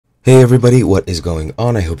Hey everybody, what is going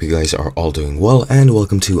on? I hope you guys are all doing well and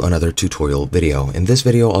welcome to another tutorial video. In this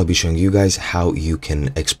video, I'll be showing you guys how you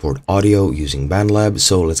can export audio using Bandlab,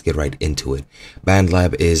 so let's get right into it.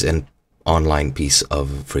 Bandlab is an online piece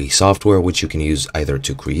of free software which you can use either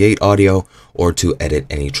to create audio or to edit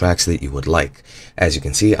any tracks that you would like. As you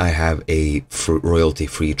can see, I have a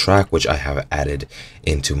royalty-free track which I have added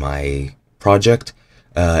into my project.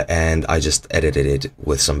 And I just edited it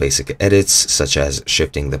with some basic edits, such as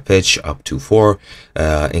shifting the pitch up to 4,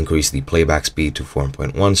 increase the playback speed to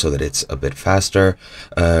 4.1 so that it's a bit faster,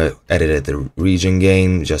 edited the region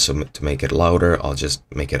gain just to make it louder. I'll just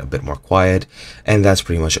make it a bit more quiet, and that's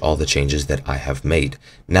pretty much all the changes that I have made.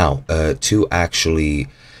 Now, to actually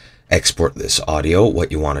export this audio,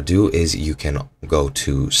 what you want to do is you can go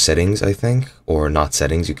to settings, I think, or not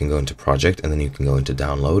settings, you can go into project and then you can go into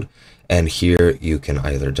download. And here you can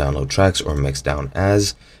either download tracks or mix down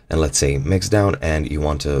as, and let's say mix down, and you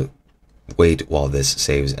want to wait while this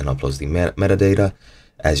saves and uploads the metadata.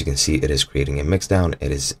 As you can see, it is creating a mix down.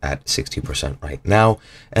 It is at 60% right now,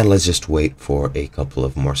 and let's just wait for a couple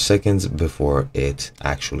of more seconds before it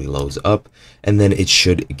actually loads up, and then it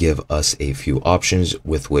should give us a few options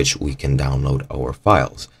with which we can download our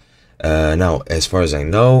files. Now, as far as I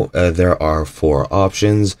know, there are 4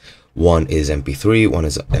 options. One is MP3, one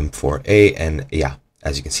is M4A, and yeah,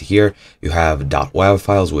 as you can see here, you have .wav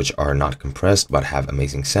files which are not compressed but have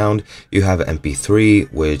amazing sound. You have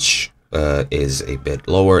MP3, which is a bit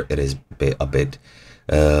lower. It is a bit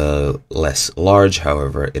less large,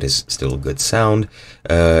 however it is still good sound.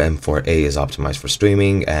 M4A is optimized for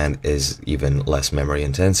streaming and is even less memory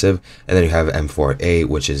intensive, and then you have M4A,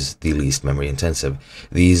 which is the least memory intensive.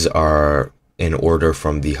 These are in order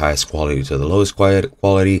from the highest quality to the lowest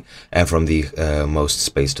quality, and from the most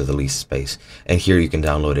space to the least space. And here you can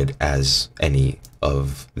download it as any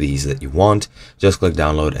of these that you want. Just click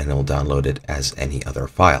download and it'll download it as any other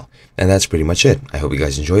file. And that's pretty much it. I hope you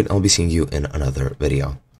guys enjoyed. I'll be seeing you in another video.